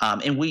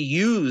 And we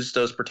use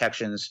those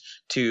protections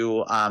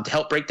to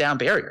help break down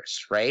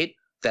barriers, right,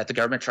 that the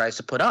government tries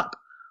to put up.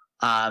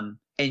 And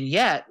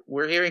yet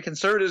we're hearing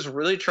conservatives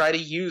really try to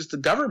use the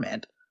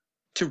government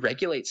to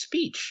regulate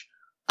speech.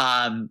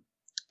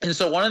 And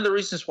so one of the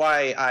reasons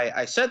why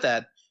I said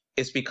that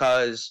is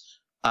because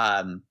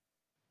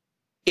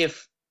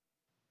if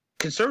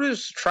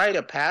conservatives try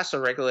to pass a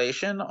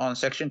regulation on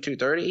Section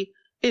 230,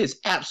 it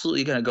is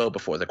absolutely going to go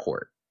before the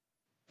court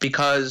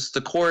because the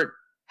court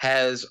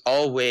has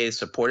always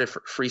supported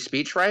free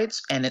speech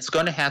rights, and it's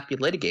going to have to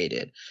be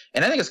litigated.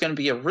 And I think it's going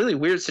to be a really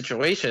weird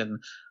situation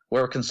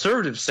where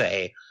conservatives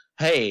say,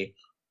 hey,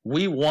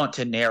 we want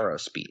to narrow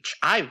speech.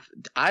 I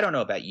don't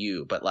know about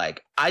you, but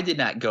like I did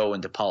not go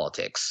into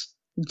politics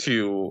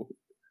to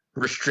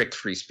restrict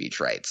free speech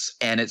rights,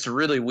 and it's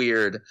really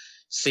weird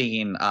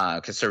seeing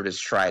conservatives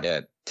try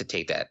to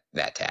take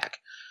that tack.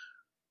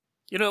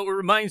 You know, it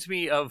reminds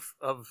me of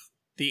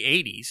the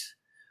 80s,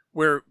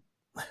 where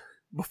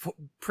before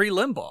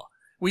pre-Limbaugh,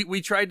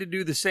 we tried to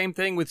do the same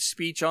thing with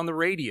speech on the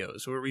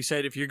radios, where we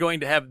said, if you're going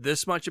to have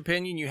this much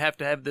opinion, you have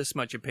to have this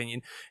much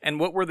opinion. And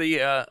what were the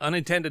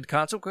unintended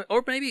consequences,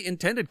 or maybe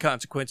intended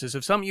consequences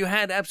of some? You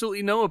had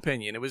absolutely no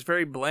opinion. It was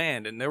very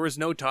bland, and there was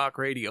no talk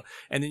radio.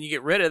 And then you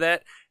get rid of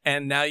that,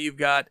 and now you've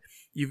got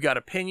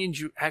opinions.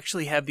 You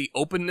actually have the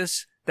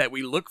openness that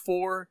we look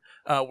for,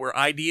 where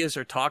ideas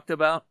are talked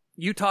about.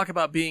 You talk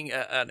about being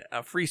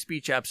a free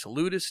speech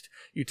absolutist.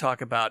 You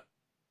talk about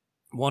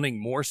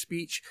wanting more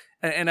speech.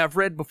 And I've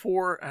read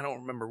before, I don't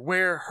remember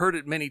where, heard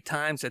it many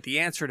times, that the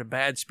answer to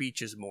bad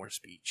speech is more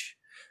speech.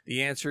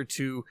 The answer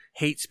to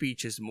hate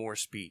speech is more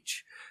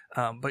speech.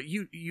 But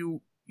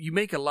you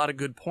make a lot of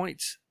good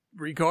points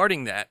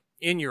regarding that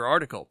in your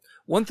article.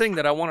 One thing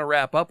that I want to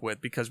wrap up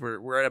with, because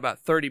we're at about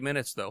 30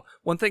 minutes though,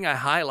 one thing I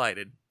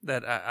highlighted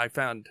that I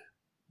found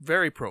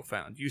very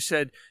profound. You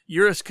said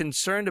you're as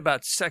concerned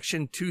about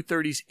Section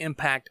 230's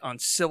impact on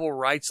civil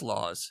rights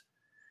laws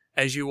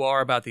as you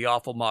are about the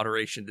awful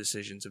moderation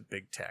decisions of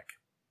big tech.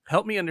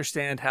 Help me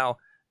understand how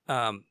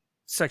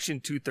Section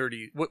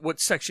 230, what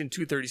Section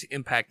 230's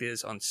impact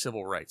is on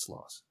civil rights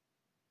laws.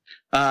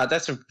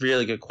 That's a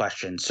really good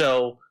question.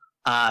 So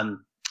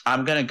I'm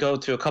going to go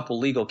to a couple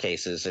legal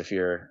cases if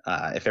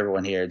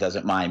everyone here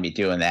doesn't mind me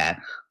doing that.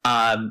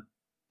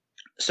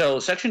 So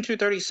Section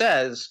 230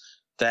 says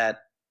that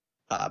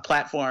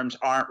platforms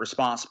aren't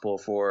responsible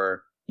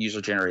for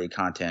user-generated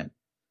content.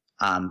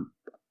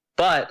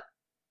 But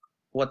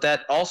what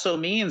that also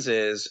means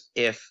is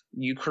if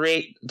you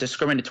create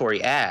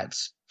discriminatory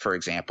ads, for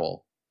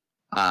example,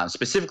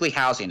 specifically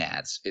housing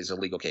ads is a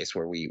legal case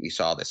where we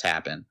saw this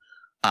happen,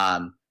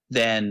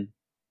 then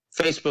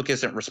Facebook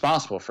isn't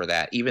responsible for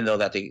that, even though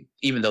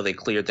they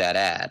cleared that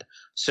ad.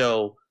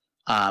 So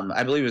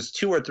I believe it was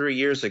 2 or 3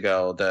 years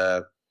ago,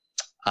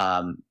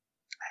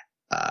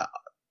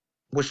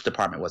 which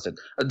department was it?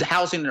 The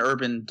Housing and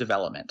Urban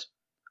Development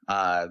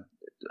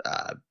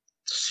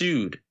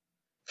sued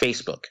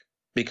Facebook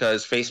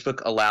because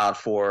Facebook allowed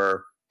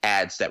for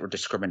ads that were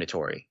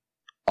discriminatory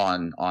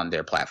on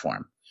their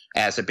platform,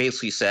 as it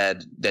basically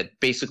said that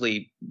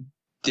basically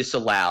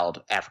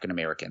disallowed African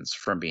Americans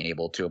from being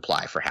able to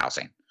apply for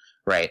housing,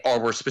 right? Or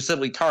were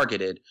specifically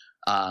targeted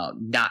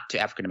not to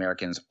African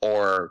Americans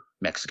or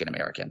Mexican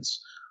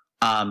Americans.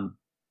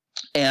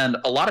 And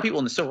a lot of people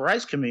in the civil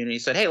rights community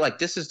said, hey, like,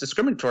 this is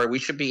discriminatory. We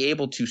should be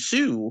able to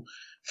sue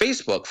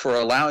Facebook for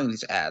allowing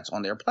these ads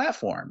on their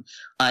platform.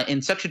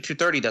 And Section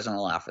 230 doesn't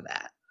allow for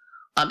that.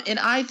 And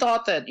I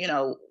thought that,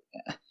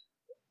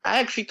 I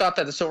actually thought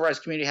that the civil rights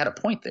community had a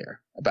point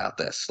there about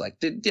this. Like,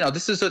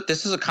 this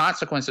is a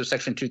consequence of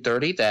Section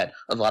 230 that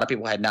a lot of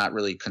people had not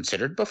really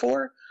considered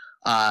before.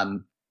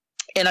 And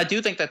I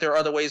do think that there are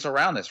other ways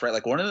around this, right?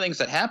 Like, one of the things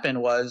that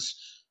happened was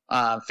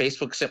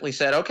Facebook simply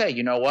said, okay,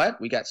 you know what?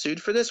 We got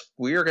sued for this.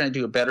 We're going to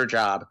do a better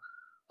job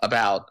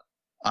about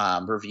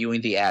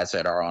reviewing the ads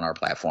that are on our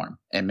platform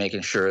and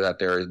making sure that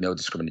there are no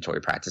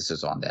discriminatory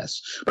practices on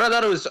this. But I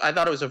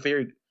thought it was a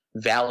very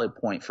valid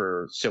point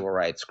for civil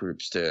rights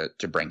groups to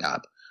bring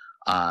up.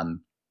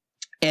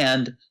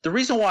 And the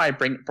reason why I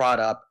brought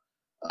up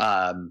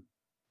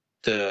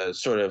the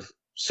sort of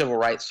civil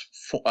rights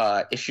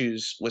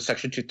issues with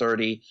Section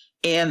 230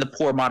 and the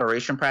poor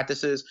moderation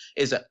practices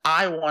is that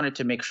I wanted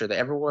to make sure that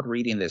everyone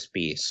reading this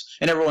piece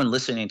and everyone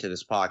listening to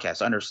this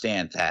podcast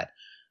understand that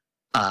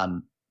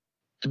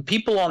the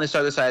people on this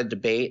other side of the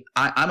debate,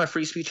 I'm a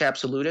free speech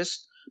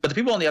absolutist, but the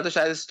people on the other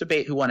side of this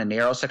debate who want to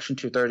narrow Section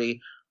 230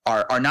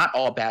 are not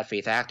all bad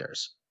faith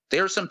actors.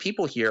 There are some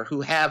people here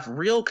who have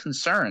real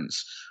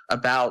concerns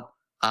about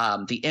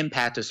the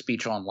impact of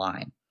speech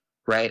online,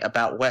 right?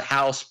 About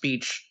how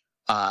speech,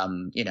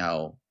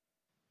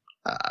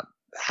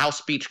 how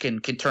speech can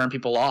turn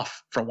people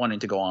off from wanting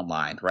to go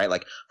online, right?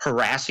 Like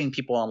harassing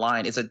people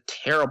online is a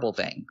terrible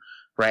thing,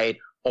 right?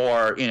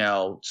 Or,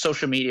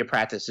 social media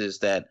practices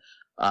that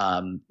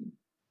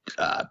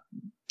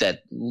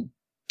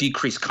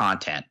decrease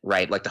content,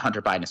 right? Like the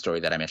Hunter Biden story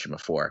that I mentioned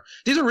before.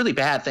 These are really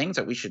bad things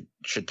that we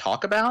should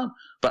talk about,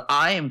 but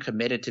I am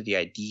committed to the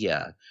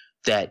idea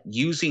that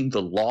using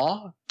the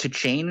law to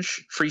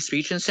change free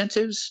speech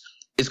incentives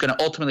is going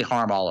to ultimately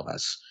harm all of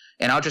us.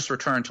 And I'll just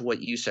return to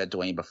what you said,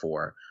 Dwayne,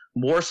 before.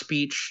 More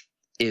speech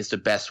is the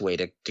best way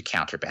to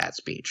counter bad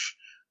speech.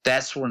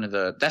 That's really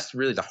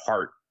the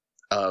heart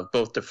of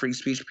both the free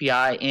speech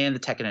PI and the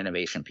tech and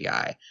innovation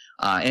PI.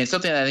 And it's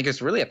something that I think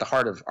is really at the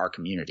heart of our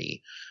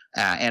community.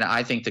 And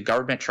I think the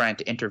government trying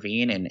to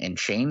intervene and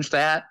change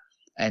that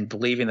and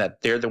believing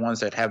that they're the ones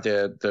that have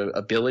the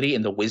ability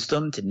and the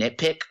wisdom to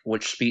nitpick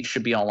which speech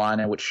should be online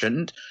and which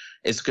shouldn't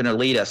is going to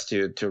lead us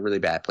to a really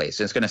bad place.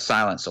 And it's going to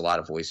silence a lot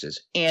of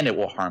voices, and it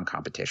will harm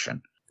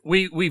competition.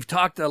 We've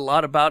talked a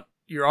lot about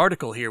your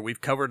article here.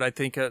 We've covered, I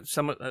think,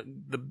 some of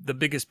the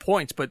biggest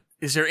points. But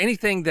is there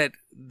anything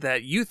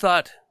that you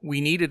thought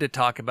we needed to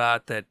talk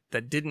about that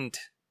didn't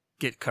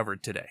get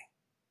covered today?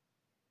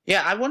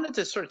 Yeah, I wanted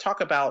to sort of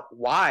talk about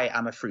why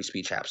I'm a free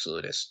speech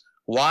absolutist,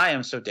 why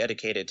I'm so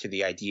dedicated to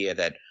the idea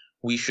that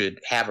we should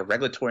have a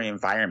regulatory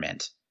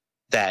environment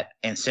that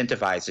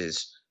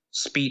incentivizes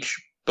speech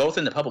both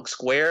in the public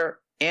square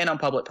and on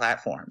public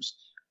platforms.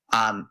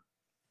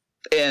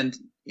 And,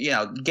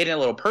 getting a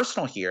little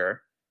personal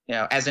here,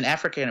 as an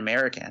African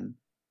American,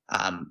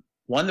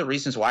 one of the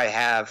reasons why I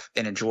have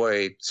and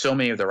enjoy so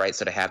many of the rights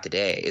that I have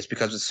today is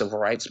because of the civil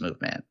rights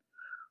movement.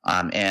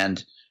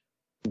 And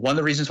one of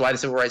the reasons why the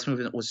civil rights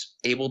movement was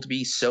able to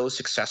be so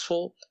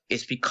successful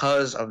is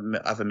because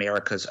of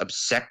America's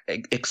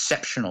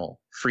exceptional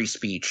free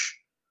speech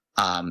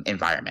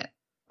environment,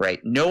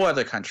 right? No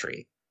other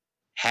country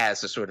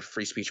has the sort of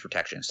free speech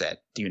protections that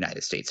the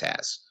United States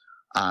has.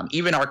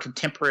 Even our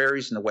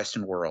contemporaries in the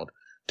Western world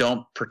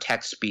don't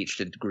protect speech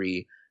to the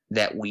degree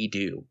that we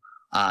do.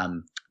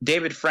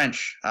 David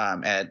French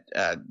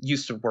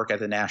used to work at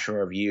the National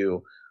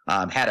Review,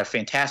 had a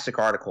fantastic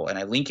article, and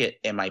I link it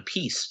in my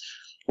piece,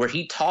 where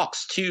he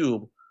talks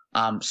to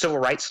civil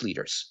rights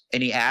leaders,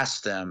 and he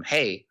asks them,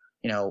 hey,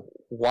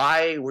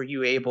 why were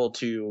you able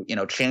to,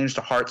 change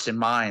the hearts and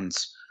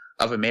minds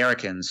of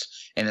Americans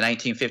in the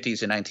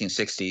 1950s and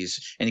 1960s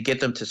and to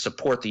get them to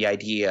support the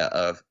idea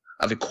of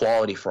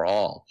equality for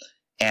all?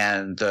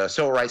 And the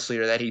civil rights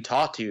leader that he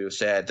talked to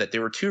said that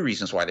there were two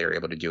reasons why they were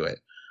able to do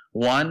it.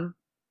 One,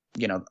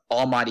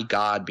 Almighty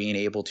God being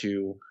able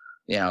to,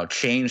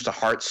 change the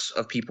hearts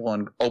of people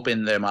and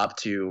open them up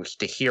to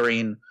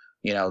hearing,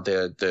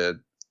 the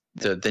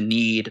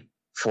need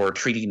for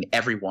treating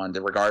everyone,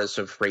 regardless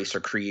of race or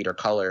creed or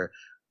color,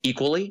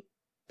 equally.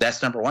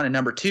 That's number one. And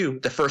number two,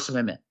 the First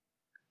Amendment.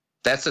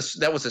 That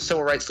was a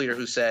civil rights leader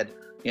who said,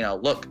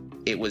 look,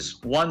 it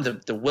was one,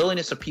 the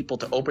willingness of people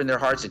to open their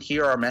hearts and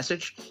hear our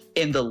message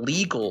in the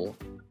legal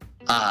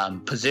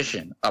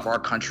position of our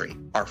country,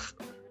 our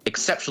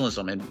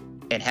exceptionalism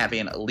and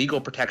having legal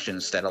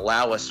protections that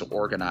allow us to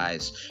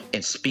organize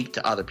and speak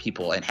to other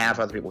people and have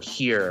other people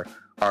hear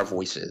our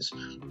voices.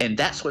 And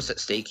that's what's at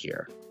stake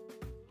here.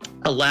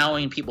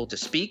 Allowing people to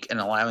speak and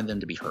allowing them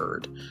to be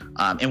heard.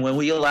 And when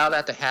we allow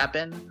that to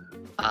happen,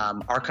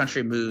 our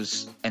country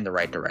moves in the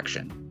right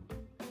direction.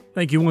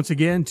 Thank you once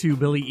again to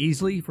Billy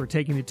Easley for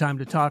taking the time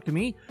to talk to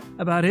me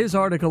about his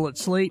article at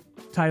Slate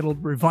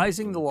titled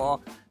Revising the Law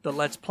That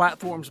Lets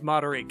Platforms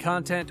Moderate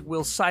Content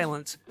Will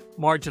Silence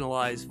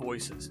Marginalized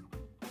Voices.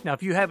 Now,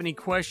 if you have any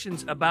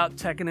questions about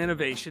tech and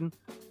innovation,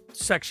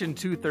 Section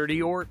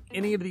 230, or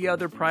any of the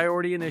other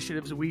priority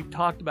initiatives we've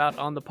talked about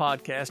on the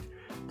podcast,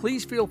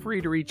 please feel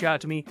free to reach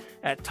out to me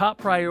at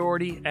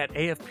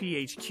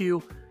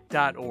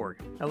toppriority@afphq.org.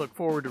 I look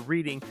forward to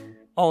reading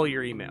all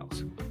your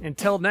emails.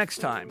 Until next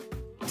time,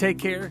 take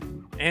care,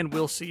 and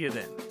we'll see you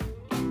then.